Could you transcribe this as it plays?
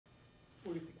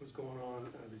going on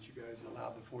that you guys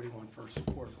allowed the 41 first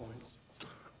quarter points?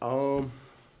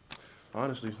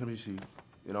 Honestly, let me see.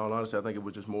 In all honesty, I think it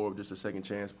was just more of just a second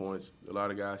chance points. A lot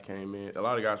of guys came in. A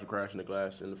lot of guys were crashing the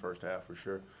glass in the first half for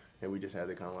sure. And we just had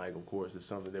to kind of like, of course, it's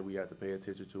something that we had to pay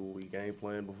attention to when we game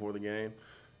planned before the game.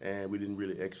 And we didn't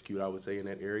really execute, I would say, in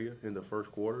that area in the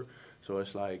first quarter. So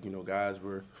it's like, guys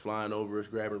were flying over us,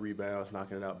 grabbing rebounds,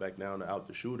 knocking it out back down to out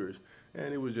the shooters.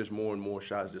 And it was just more and more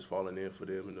shots just falling in for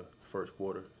them in the first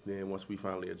quarter. Then once we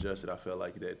finally adjusted, I felt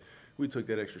like that we took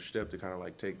that extra step to kind of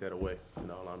like take that away,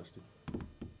 in all honesty. What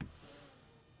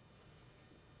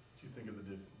do you think of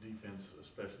the defense,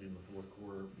 especially in the fourth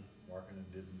quarter? Marketing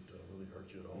didn't really hurt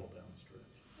you at all down the stretch.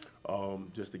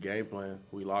 Just the game plan.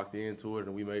 We locked into it,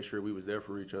 and we made sure we was there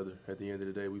for each other. At the end of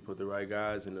the day, we put the right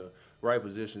guys in the right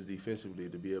positions defensively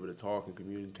to be able to talk and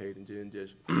communicate and then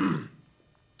just,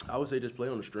 I would say just play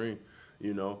on the string,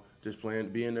 just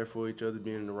being there for each other,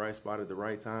 being in the right spot at the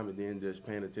right time, and then just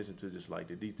paying attention to just like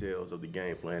the details of the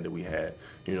game plan that we had.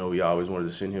 We always wanted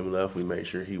to send him left. We made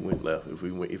sure he went left.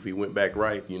 If he went back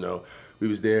right, we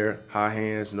was there, high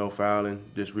hands, no fouling,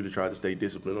 just really tried to stay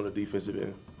disciplined on the defensive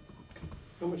end.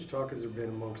 How much talk has there been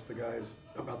amongst the guys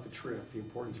about the trip, the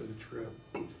importance of the trip?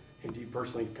 And do you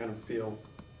personally kind of feel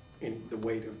the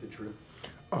weight of the trip?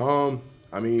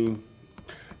 I mean,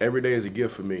 every day is a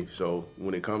gift for me. So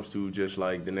when it comes to just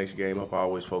like the next game up, I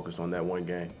always focus on that one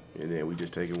game. And then we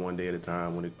just take it one day at a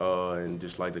time. And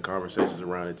just like the conversations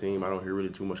around the team, I don't hear really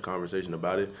too much conversation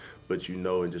about it. But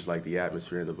and just like the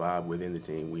atmosphere and the vibe within the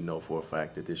team, we know for a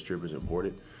fact that this trip is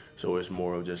important. So it's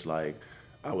more of just like,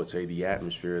 I would say the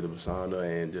atmosphere, the persona,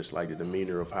 and just like the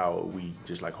demeanor of how we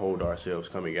just like hold ourselves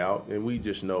coming out. And we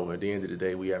just know at the end of the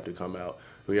day, we have to come out.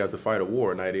 We have to fight a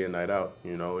war night in, night out.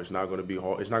 It's not going to be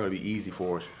hard. It's not going to be easy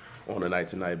for us on a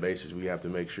night-to-night basis. We have to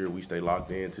make sure we stay locked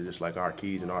into just like our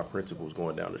keys and our principles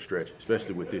going down the stretch,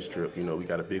 especially with this trip. We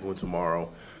got a big one tomorrow.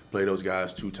 Play those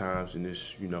guys 2 times in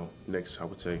this, next, I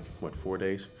would say, 4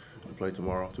 days? We play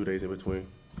tomorrow, 2 days in between.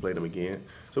 Play them again.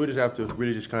 So we just have to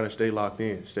really just kind of stay locked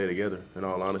in, stay together, in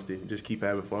all honesty, just keep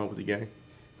having fun with the game.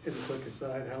 As a quick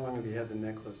aside, how long have you had the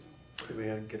necklace? Did we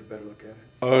get a better look at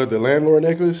it? The landlord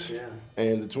necklace? Yeah.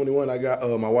 And the 21 I got,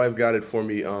 my wife got it for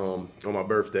me on my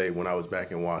birthday when I was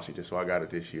back in Washington, so I got it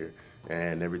this year.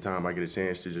 And every time I get a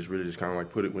chance to just really just kind of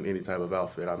like put it with any type of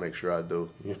outfit, I make sure I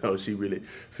do. She really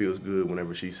feels good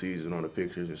whenever she sees it on the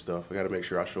pictures and stuff. I got to make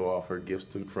sure I show off her gifts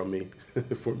from me,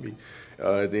 for me.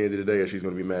 At the end of the day, she's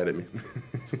going to be mad at me.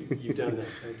 So you've done that.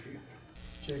 Thank you.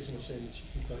 Jason was saying that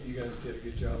you thought you guys did a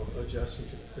good job of adjusting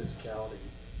to the physicality.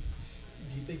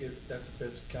 Do you think that's the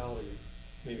physicality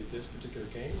maybe this particular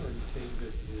game, or do you think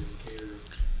this is an indicator of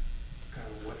kind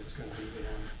of what it's going to be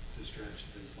down the stretch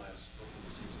of this last of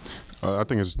the season? I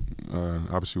think it's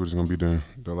obviously what it's going to be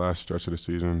the last stretch of the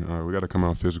season. We got to come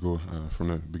out physical from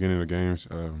the beginning of the games.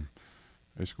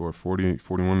 They scored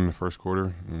 41 in the first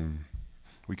quarter.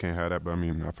 We can't have that, but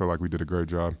I feel like we did a great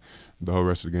job the whole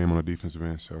rest of the game on the defensive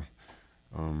end. So,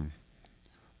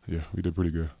 yeah, we did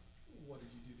pretty good. What did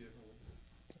you do differently?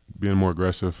 Being more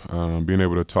aggressive, being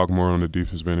able to talk more on the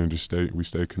defensive end, and just we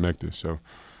stayed connected. So,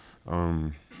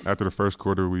 after the first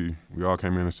quarter, we all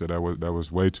came in and said that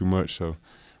was way too much. So,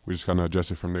 we just kind of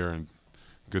adjusted from there, and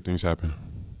good things happened. What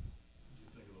do you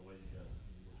think of the way you got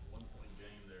a 1-point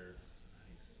game there,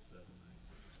 97,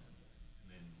 96,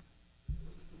 and then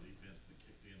was it the defense that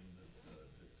kicked in that kind of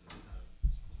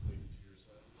swayed it to your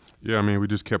side? Yeah, we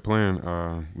just kept playing.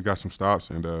 We got some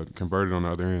stops and converted on the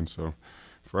other end. So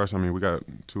for us, we got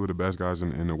 2 of the best guys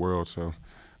in the world. So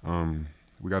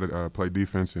we got to play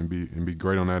defense and be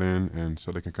great on that end, and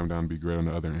so they can come down and be great on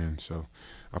the other end. So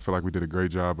I feel like we did a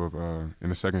great job of in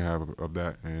the second half of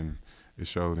that, and it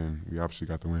showed, and we obviously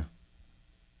got the win.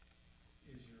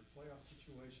 Is your playoff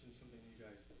situation something you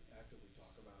guys actively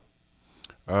talk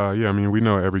about? Yeah, we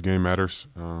know every game matters.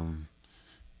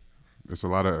 It's a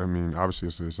lot of,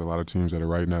 obviously it's a lot of teams that are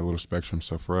right in that little spectrum.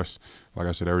 So for us, like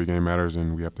I said, every game matters,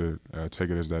 and we have to take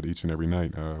it as that each and every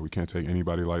night. We can't take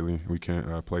anybody lightly. We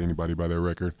can't play anybody by their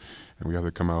record, and we have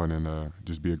to come out and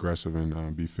just be aggressive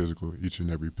and be physical each and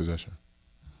every possession.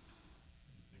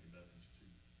 You think about these 2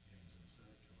 games in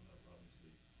set coming up,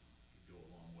 obviously, could go a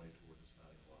long way toward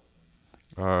deciding a lot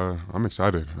of things. I'm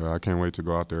excited. I can't wait to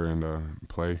go out there and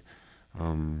play.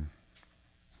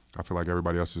 I feel like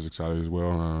everybody else is excited as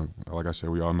well. Like I said,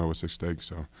 we all know what's at stake,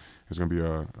 so it's going to be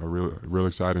a real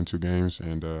exciting 2 games,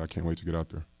 and I can't wait to get out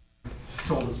there. You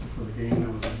told us before the game there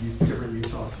was a different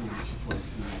Utah team that you played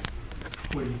tonight.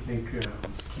 What do you think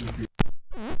was key for you?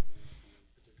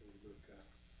 Particularly with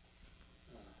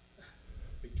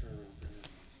big turnaround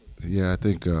for him. Yeah,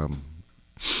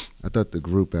 I thought the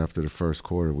group after the first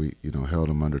quarter, we held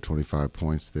them under 25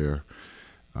 points there.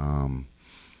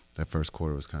 That first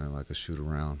quarter was kind of like a shoot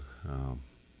around.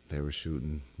 They were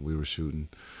shooting, we were shooting.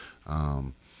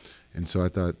 And so I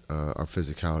thought our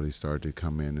physicality started to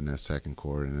come in that second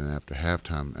quarter. And then after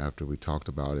halftime, after we talked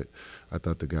about it, I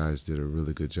thought the guys did a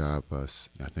really good job. I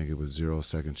think it was 0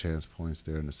 second chance points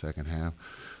there in the second half.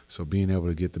 So being able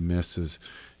to get the misses.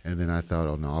 And then I thought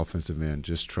on the offensive end,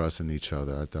 just trusting each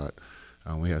other. I thought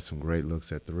we had some great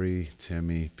looks at three,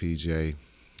 Timmy, PJ.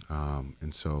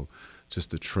 And so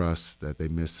just the trust that they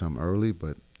missed some early,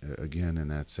 but again, in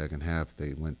that second half,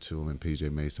 they went to him, and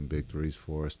PJ made some big threes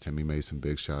for us. Timmy made some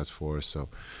big shots for us. So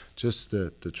just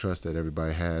the trust that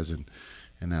everybody has in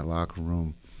that locker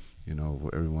room,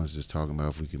 where everyone's just talking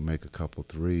about if we can make a couple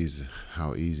threes,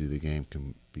 how easy the game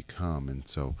can become. And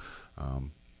so,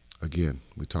 again,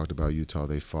 we talked about Utah.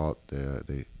 They fought.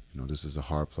 This is a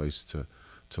hard place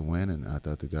to win, and I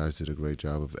thought the guys did a great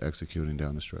job of executing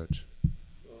down the stretch.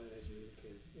 Well, as you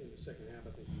indicated, in the second half,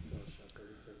 I think Utah shot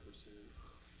 37%,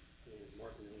 and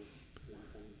Martin was in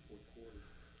the fourth quarter.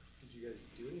 Did you guys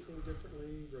do anything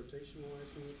differently,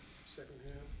 rotation-wise, in the second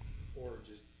half, or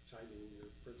just tightening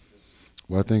your principles?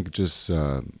 Well, I think just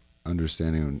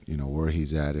understanding, where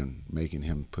he's at and making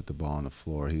him put the ball on the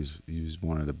floor. He's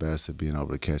one of the best at being able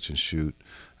to catch and shoot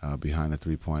behind the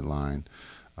three-point line.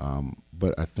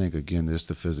 But I think, again, there's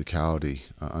the physicality,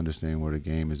 understanding where the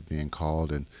game is being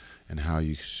called and how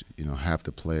you have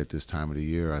to play at this time of the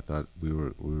year. I thought we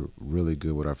were really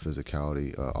good with our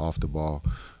physicality off the ball.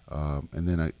 And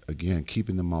then, again,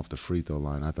 keeping them off the free throw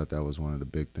line. I thought that was one of the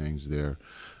big things there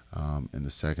in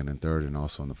the second and third and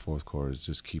also in the fourth quarter is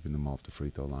just keeping them off the free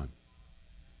throw line.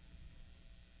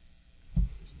 Do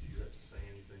you have to say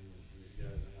anything to these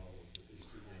guys now with these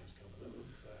two games coming up with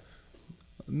the Sac?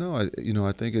 No,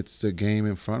 I think it's a game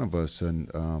in front of us, and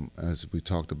as we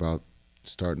talked about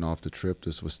starting off the trip,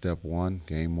 this was step one,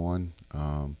 game one.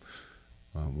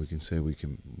 We can say we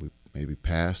maybe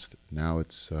passed. Now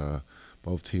it's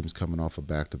both teams coming off a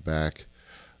back-to-back.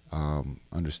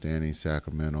 Understanding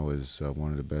Sacramento is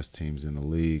one of the best teams in the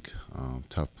league,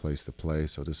 tough place to play,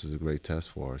 so this is a great test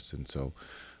for us. And so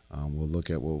we'll look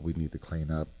at what we need to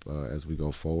clean up as we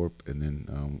go forward, and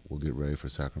then we'll get ready for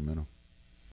Sacramento.